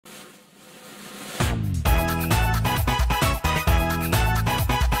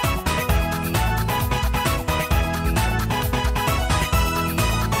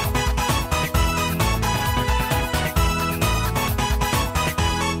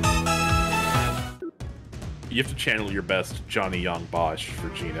you have to channel your best Johnny Young Bosch for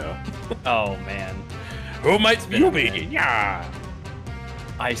Gino. Oh man. Who might you be? Yeah.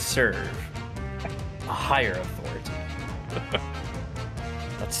 I serve a higher authority.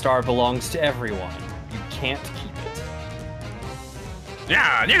 That star belongs to everyone. You can't keep it.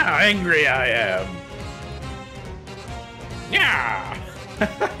 Yeah, angry I am. Yeah.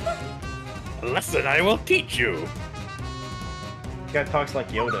 A lesson I will teach you. Guy talks like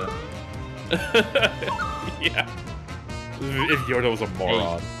Yoda. Yeah. If Yoda was a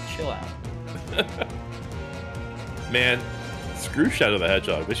moron. Hey, chill out. Man, screw Shadow the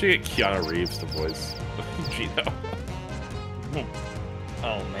Hedgehog. They should get Keanu Reeves to voice Gino.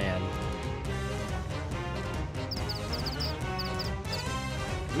 Oh man.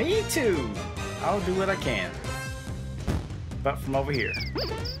 Me too. I'll do what I can. But from over here.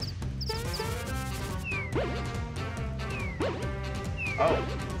 Oh.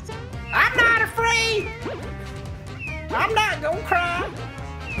 I'm not afraid! I'm not gonna cry!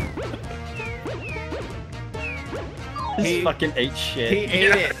 He fucking ate shit. He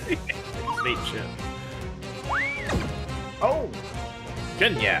ate it. Ate shit. Oh!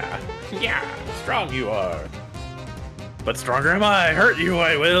 Kenya! Yeah, strong you are. But stronger am I. Hurt you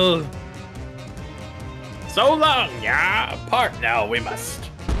I will. So long, yeah. Part now we must.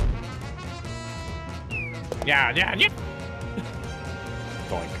 Yeah.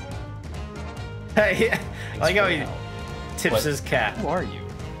 Doink. Hey, I like how he tips his cap. Who are you?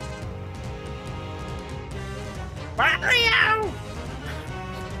 Mario!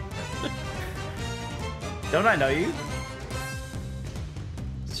 Don't I know you?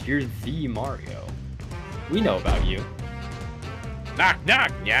 So you're the Mario. We know about you.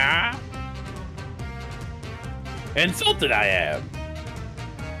 Knock, yeah. Insulted I am.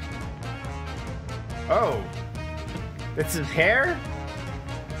 Oh. It's his hair?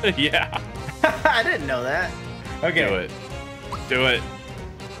 Yeah. I didn't know that. Okay. Do it.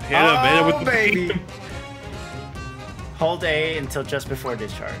 Hit him with the baby. beam. Hold A until just before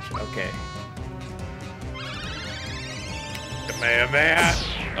discharge. Okay. Man.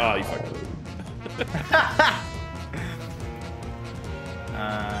 Oh, you fucked up.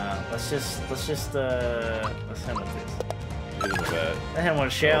 Let's hit him with this. Hit him with that. Let him with a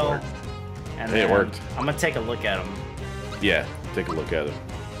shell. And Hey, it then worked. I'm gonna take a look at him. Yeah, take a look at him.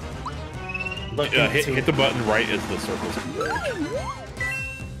 Hit the button right as the circles converge.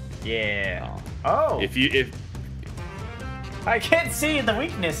 Yeah. Oh. If I can't see the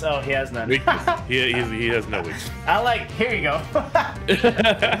weakness. Oh, he has none. weakness, he has no weakness. I like. Here you go.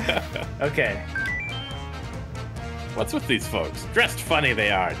 Okay. What's with these folks? Dressed funny they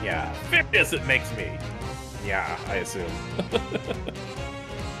are. Yeah. Furious it makes me. Yeah, I assume.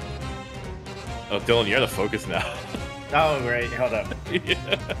 Oh, Dylan, you're the focus now. Oh, great. Hold up.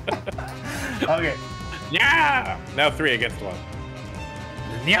 Yeah. Okay. Yeah. Now 3 against 1.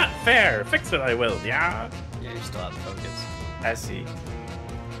 Not fair. Fix it, I will. Yeah. Yeah, you're still out of focus. I see.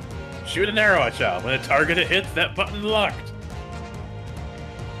 Shoot an arrow at y'all. When a target hits, that button locked.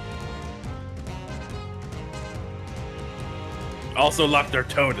 Also locked our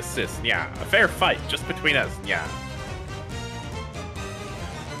toad assist. Yeah. A fair fight just between us. Yeah.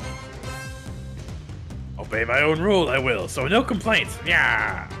 Obey my own rule, I will. So no complaints.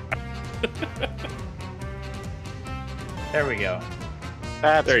 Yeah. There we go.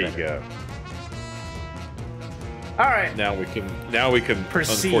 That's There you better. go. All right. Now we can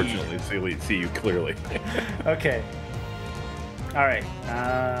Proceed. unfortunately see you clearly. Okay. All right.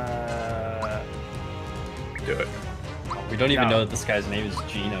 Do it. We don't even No. know that this guy's name is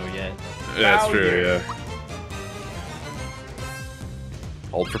Gino yet. That's true, Bowyer. yeah.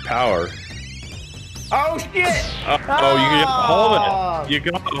 Hold for power. Oh shit! Oh, you can hold it. You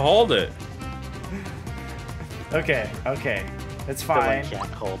gotta hold it. Okay. Okay. It's Dylan fine.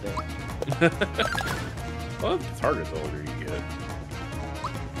 can't hold it. Well, it's harder the older you get.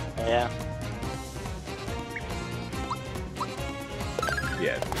 Yeah.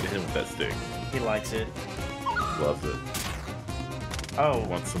 Yeah, hit him with that stick. He likes it. Loves it. Oh,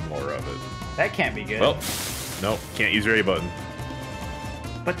 Wants some more of it. that can't be good. Well, nope. Can't use your A button.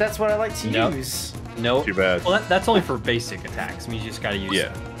 But that's what I like to Nope. use. Nope. Too bad. Well, that's only for basic attacks. I mean, you just gotta use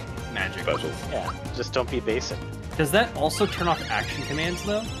Yeah. magic. Specials. Yeah. Just don't be basic. Does that also turn off action commands,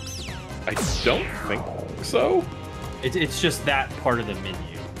 though? I don't think so. It's just that part of the menu.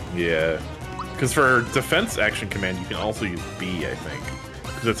 Yeah. Because for defense action command, you can also use B, I think.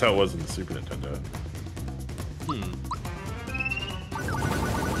 Because that's how it was in the Super Nintendo.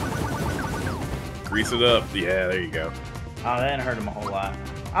 Grease it up. Yeah, there you go. Oh, that didn't hurt him a whole lot.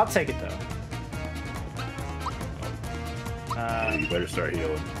 I'll take it though. You better start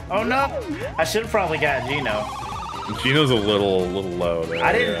healing. Oh no! I should have probably got Gino. Gino's a little low there.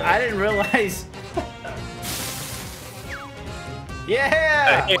 I didn't realize.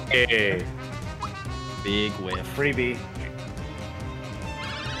 Yeah! Hey. Big whiff. Freebie.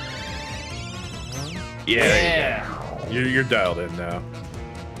 Yeah. You're dialed in now.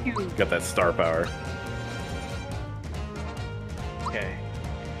 Got that star power. Okay.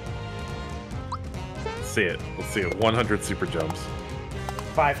 Let's see it. Let's see it. 100 super jumps.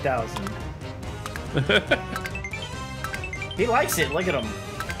 5,000. He likes it. Look at him.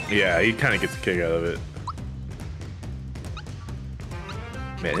 Yeah, he kind of gets a kick out of it.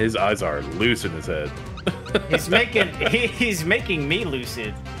 Man, his eyes are loose in his head. He's making me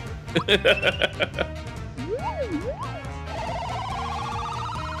lucid.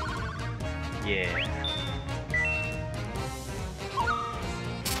 Yeah.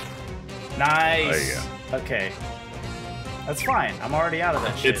 Nice. There you go. Okay. That's fine. I'm already out of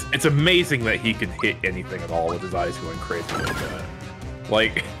that shit. It's amazing that he can hit anything at all with his eyes going crazy like that.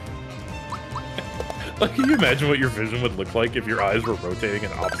 Like, can you imagine what your vision would look like if your eyes were rotating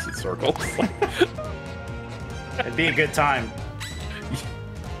in opposite circles? It'd be a good time.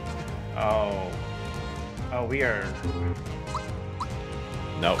 Oh, we are.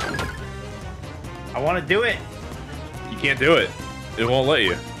 No. I want to do it. You can't do it. It won't let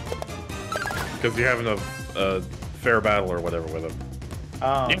you. Because you're having a fair battle or whatever with him.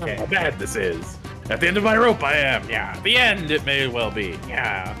 Oh, You know okay. how bad this is. At the end of my rope I am, yeah. The end it may well be,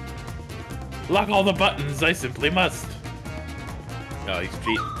 yeah. Lock all the buttons, I simply must. No, he's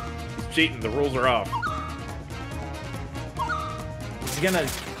cheating. He's cheating, the rules are off. He's gonna.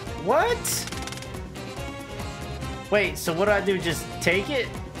 What? Wait. So what do I do? Just take it?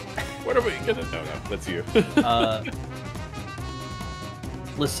 What are we gonna... No, that's you.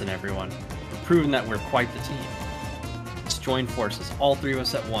 Listen, everyone. We've proven that we're quite the team. Let's join forces, all three of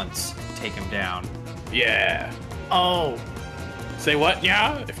us at once. Take him down. Yeah. Oh. Say what,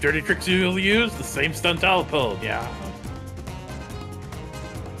 yeah? If dirty tricks you'll use, the same stunt I'll pull, yeah.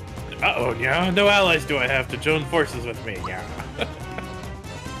 Uh-oh, yeah? No allies do I have to join forces with me, yeah.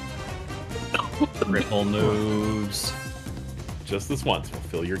 Ripple moves. Just this once, we'll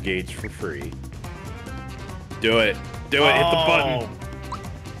fill your gauge for free. Do it. Do it, hit the button.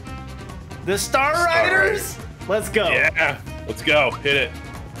 The Star Riders? Let's go. Yeah, let's go. Hit it.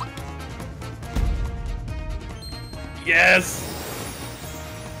 Yes!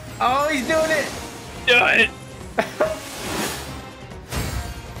 Oh, he's doing it. Do it!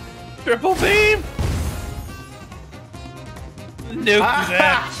 Triple beam! Nuke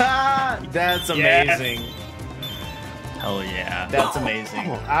that! That's amazing. Hell yeah. That's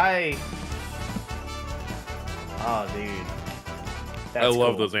amazing. Oh, dude. That's I love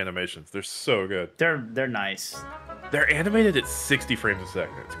cool. those animations. They're so good. They're nice. They're animated at 60 frames a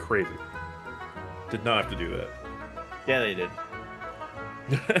second. It's crazy. Did not have to do that. Yeah, they did.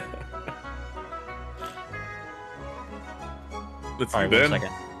 Let's All see, right, 1 Ben.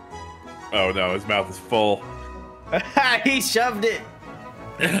 second. Oh no, his mouth is full. He shoved it.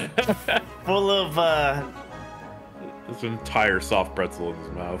 Full of This entire soft pretzel in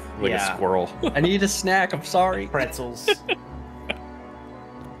his mouth, like Yeah. a squirrel. I need a snack. I'm sorry. pretzels.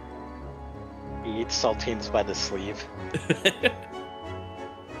 He eats saltines by the sleeve.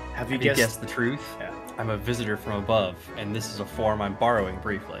 Have you Have you guessed? guessed the truth? Yeah. I'm a visitor from above, and this is a form I'm borrowing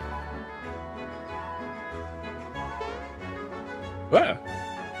briefly. Wow.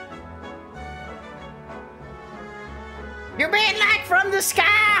 You're being like from the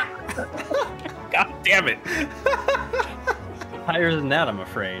sky. God damn it. Higher than that, I'm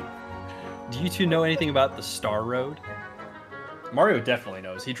afraid. Do you two know anything about the Star Road? Mario definitely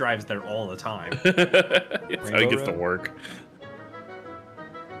knows. He drives there all the time. It's how he Rainbow gets to Road? work.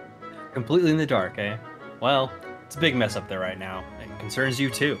 Completely in the dark, eh? Well, it's a big mess up there right now. It concerns you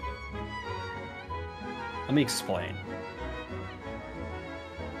too. Let me explain.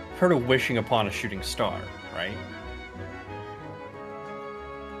 I've heard of wishing upon a shooting star, right?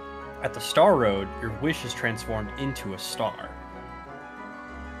 At the Star Road, your wish is transformed into a star.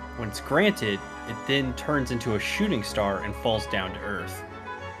 When it's granted, it then turns into a shooting star and falls down to Earth.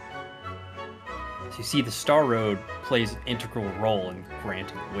 So you see, the Star Road plays an integral role in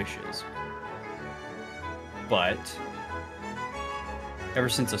granting wishes. But ever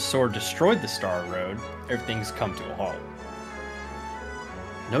since a sword destroyed the Star Road, everything's come to a halt.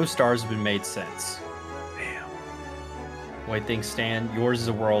 No stars have been made since. Damn. The way things stand, yours is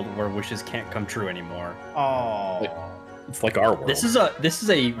a world where wishes can't come true anymore. Oh. It's like our world. This is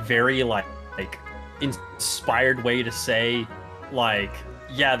a very like inspired way to say, like,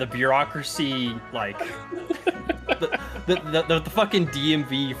 yeah, the bureaucracy, like The fucking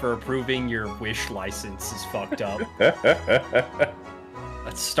DMV for approving your Wish license is fucked up.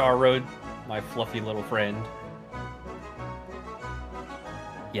 That's Star Road, my fluffy little friend.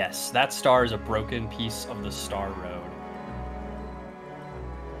 Yes, that star is a broken piece of the Star Road.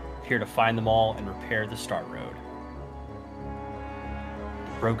 Here to find them all and repair the Star Road.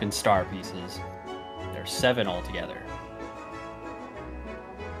 Broken star pieces. There are 7 altogether.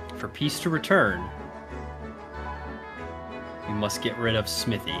 For peace to return, we must get rid of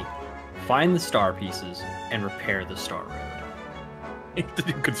Smithy, find the star pieces, and repair the Star Road. To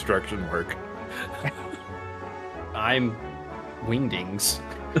do construction work. I'm Wingdings.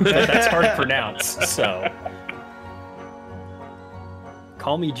 That's hard to pronounce, so...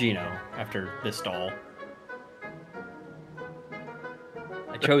 Call me Gino, after this doll.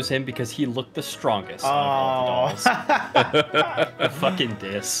 I chose him because he looked the strongest out of all the dolls. The fucking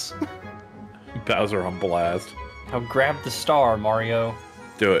diss. Bowser on blast. Now grab the star, Mario.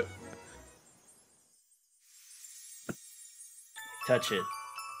 Do it. Touch it.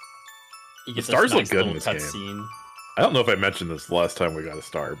 He The gets stars this look nice good in little this game. cutscene. I don't know if I mentioned this last time we got a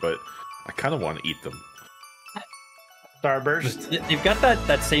star, but I kind of want to eat them. Starburst. They've got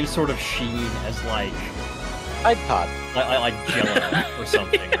that same sort of sheen as like Tide Pod. like Jello or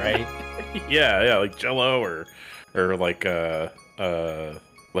something, right? Yeah, like Jello or like a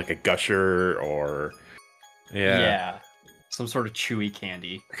Gusher or Yeah, some sort of chewy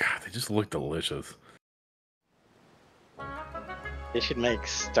candy. God, they just look delicious. They should make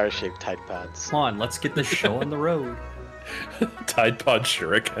star-shaped Tide Pods. Come on, let's get this show on the road. Tide Pod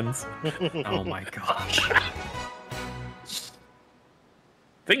shurikens. Oh my gosh.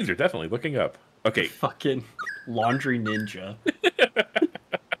 Things are definitely looking up. Okay. Fucking laundry ninja.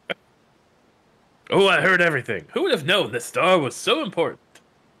 Oh, I heard everything. Who would have known this star was so important?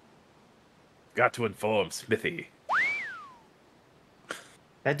 Got to inform Smithy.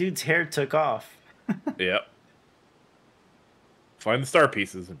 That dude's hair took off. Yep. Find the star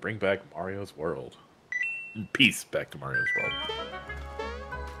pieces and bring back Mario's world. Peace back to Mario's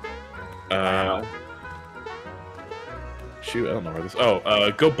world. Shoot, I don't know where this...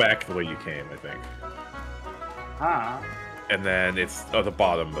 Oh, go back the way you came, I think. Ah. And then it's at the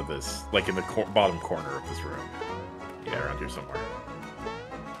bottom of this, like in the bottom corner of this room. Yeah, around here somewhere.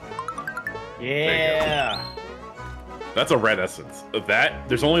 Yeah. That's a red essence. Of that,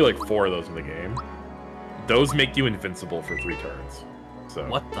 there's only like 4 of those in the game. Those make you invincible for 3 turns. So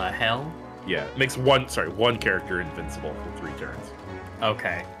What the hell? yeah, it makes one character invincible for 3 turns.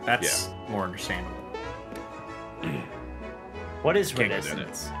 Okay, that's more understandable. What is Can't red get in it.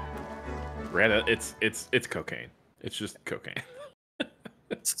 essence? Red, it's cocaine. It's just cocaine.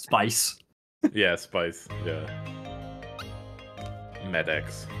 Spice. Yeah, spice. Yeah.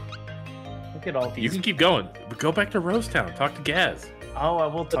 Medex. Look at all You these. can keep going. But go back to Rose Town. Talk to Gaz. Oh, I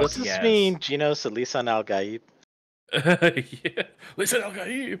will So talk does to this Gaz. mean Genos at least on Al Gaib? Yeah. Listen, Al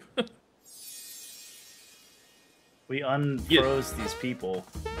Gaib. We unfroze these people.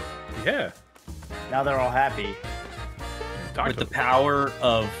 Yeah. Now they're all happy. Talk With to the power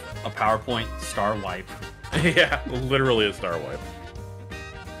of a PowerPoint star wipe. them. Yeah, literally a star wipe.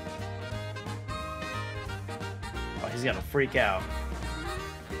 Oh, he's gonna freak out.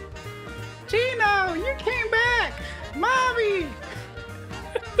 Gino, you came back! Mommy!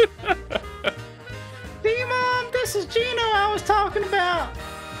 See, Mom, this is Gino I was talking about.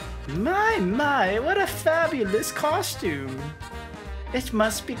 My, what a fabulous costume. It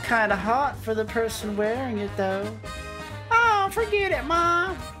must be kind of hot for the person wearing it, though. Oh, forget it,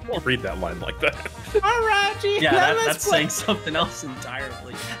 Mom. Don't read that line like that. All right, Gino, Yeah, let's that's play. saying something else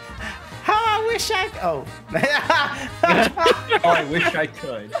entirely. How I wish I... Oh. Oh, I wish I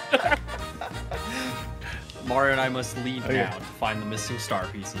could. Mario and I must leave Okay. now to find the missing star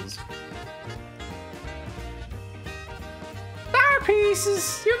pieces. Star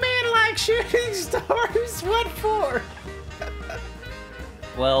pieces? You mean like shooting stars? What for?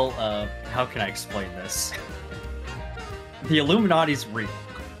 Well, how can I explain this? The Illuminati's real.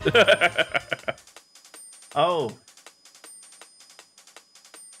 Oh.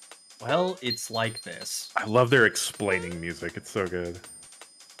 Well, it's like this. I love their explaining music. It's so good.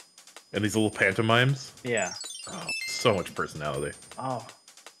 And these little pantomimes. Yeah. Oh, so much personality. Oh.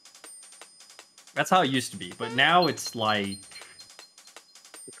 That's how it used to be, but now it's like...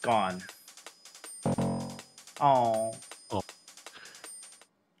 It's gone. Oh.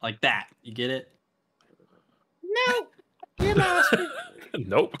 like that. You get it? No. You lost me.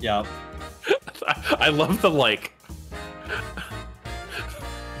 Nope. Yeah. I love the like.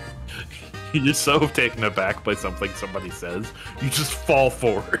 You're so taken aback by something somebody says, you just fall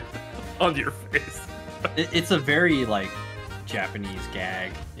forward on your face. It's a very like Japanese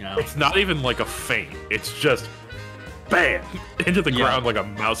gag, you know. It's not even like a feint. It's just bam into the ground like a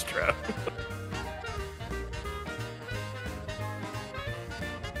mousetrap.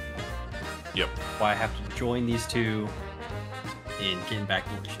 Yep. Why I have to join these two in getting back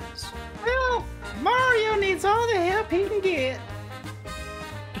delicious. Well, Mario needs all the help he can get.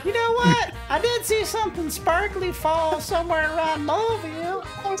 You know what? I did see something sparkly fall somewhere around Mobile.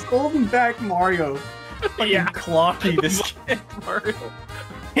 I was holding back Mario. Yeah. Clocking this kid. Mario.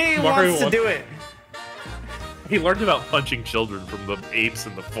 He Mario wants to do it. He learned about punching children from the apes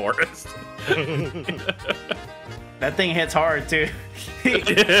in the forest. That thing hits hard too.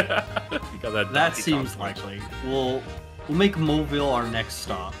 Yeah. You got That Donkey seems Kong punch. likely. We'll make Mobile our next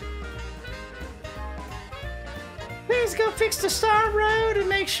stop. Please go fix the Star Road and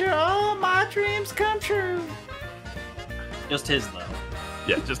make sure all my dreams come true. Just his though.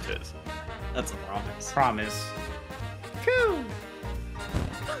 Yeah, just his. That's a promise. Promise. Cool.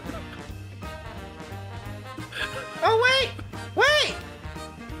 Oh wait!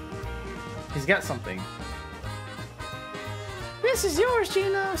 He's got something. This is yours,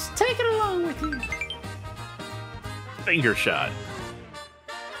 Gino. Take it along with you. Finger shot.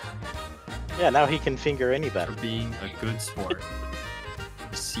 Yeah, now he can finger any For better. being a good sport.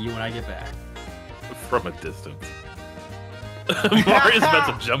 See you when I get back. From a distance. Mario's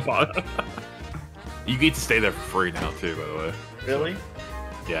about to jump on him. You get to stay there for free now, too, by the way. Really?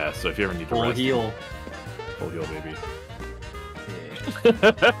 Yeah, so if you ever need to Full rest, heal. full heal, baby.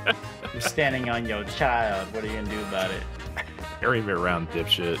 Yeah. You're standing on your child. What are you gonna do about it? Carry me around,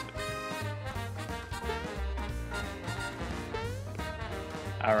 dipshit.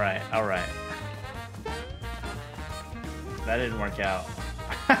 Alright. That didn't work out.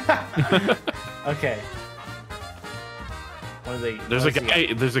 Okay. What are they?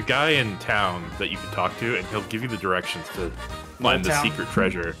 There's a guy in town that you can talk to, and he'll give you the directions to find the town? secret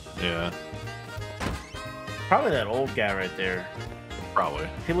treasure. Yeah, Probably that old guy right there. probably.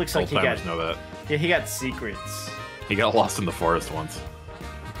 He looks like Old timers know that. Yeah, he got secrets. He got lost in the forest once.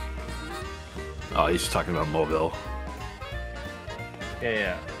 Oh, he's just talking about Mobile.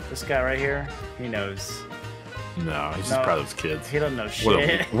 Yeah. This guy right here, he knows. No, he's No. just proud of his kids. He doesn't know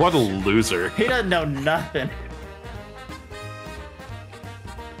shit. What a loser. He doesn't know nothing.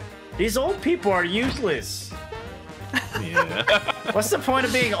 These old people are useless. Yeah. What's the point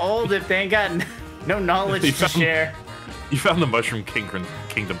of being old if they ain't got no knowledge You to found- share? You found the Mushroom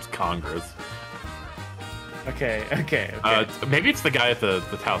Kingdom's Congress. Okay. Maybe it's the guy at the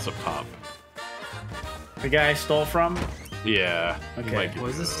house up top. The guy I stole from? Yeah. Okay. He might give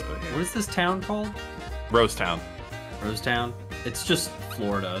What is you this? a hint. What is this town called? Rosetown. Rosetown. It's just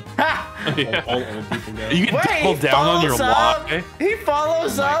Florida. Ha! Yeah. All old people go. You can Wait, double he down on your follows up. lie. He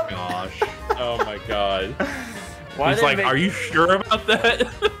follows Oh my up. gosh. Oh my god. Why He's are like, they are you sure about that?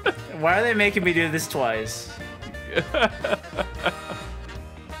 Why are they making me do this twice?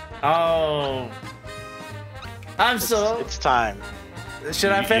 Oh. I'm so. It's time.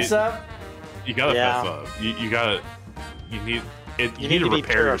 Should I fess up? You gotta Yeah. fess up. You gotta. You need. You need to be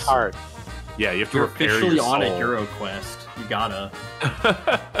repair pure your of heart. Yeah, you have to You're repair officially your on a soul. Hero quest. You gotta.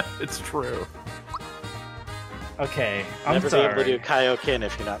 It's true. Okay. I'm Never sorry. be able to do Kaioken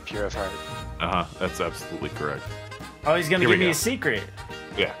if you're not pure of heart. That's absolutely correct. Oh, he's gonna Here give we me go. a secret.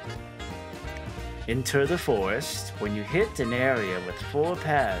 Yeah. Enter the forest. When you hit an area with 4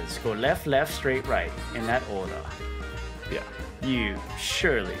 paths, go left, left, straight, right, in that order. Yeah. You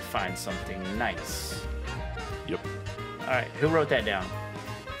surely find something nice. Yep. Alright, who wrote that down?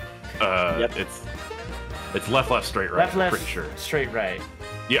 Yep. It's left, left, straight, right. Left, I'm left, pretty sure. straight, right.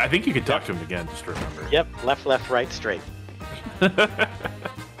 Yeah, I think you could talk to him again just to remember. Yep, left, left, right, straight.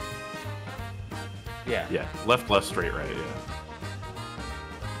 Yeah. Yeah, left, left, straight, right. Yeah.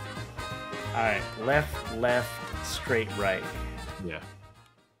 Alright, left, left, straight, right. Yeah.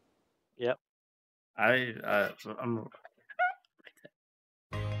 Yep. I'm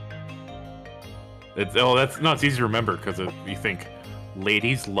It's easy to remember because you think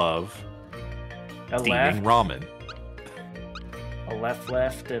ladies love a steaming left, ramen. a left,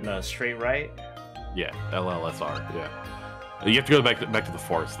 left, and a straight right. Yeah, LLSR. Yeah. You have to go back to the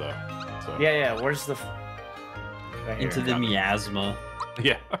forest though. So. Yeah. Where's the? Right here. Into the miasma.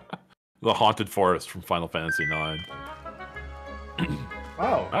 Yeah. The haunted forest from Final Fantasy IX.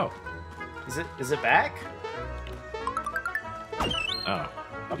 Oh. Oh. Is it back? Oh.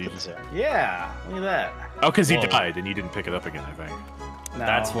 Up Did you in just... there. Yeah. Look at that. Oh, because he Whoa. died and you didn't pick it up again, I think. No,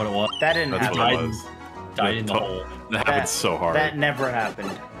 That's what it was. That didn't That's happen. what it Died- was. Died in the That- hole. That happened so hard. That never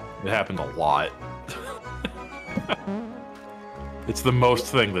happened. It happened a lot. It's the most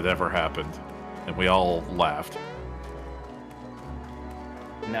thing that ever happened. and we all laughed.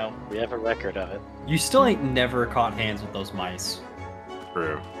 No. We have a record of it. You still ain't never caught hands with those mice.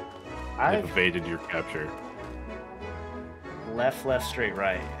 True. They've evaded your capture. Left, left, straight,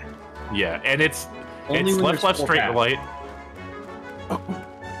 right. Yeah, and it's Only when left, there's left, full straight, path. right.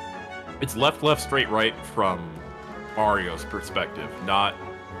 It's left, left, straight, right from Mario's perspective, not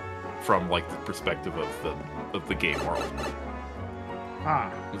from like the perspective of the game world.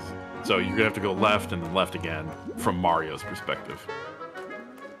 Huh. So you're gonna have to go left and then left again from Mario's perspective.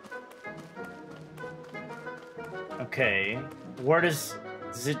 Okay. Where does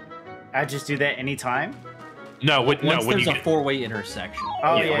it? I just do that anytime? No, when Once there's you a get, four-way intersection.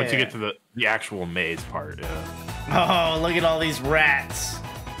 Oh yeah, yeah. once you get to the actual maze part. Yeah. Oh, look at all these rats.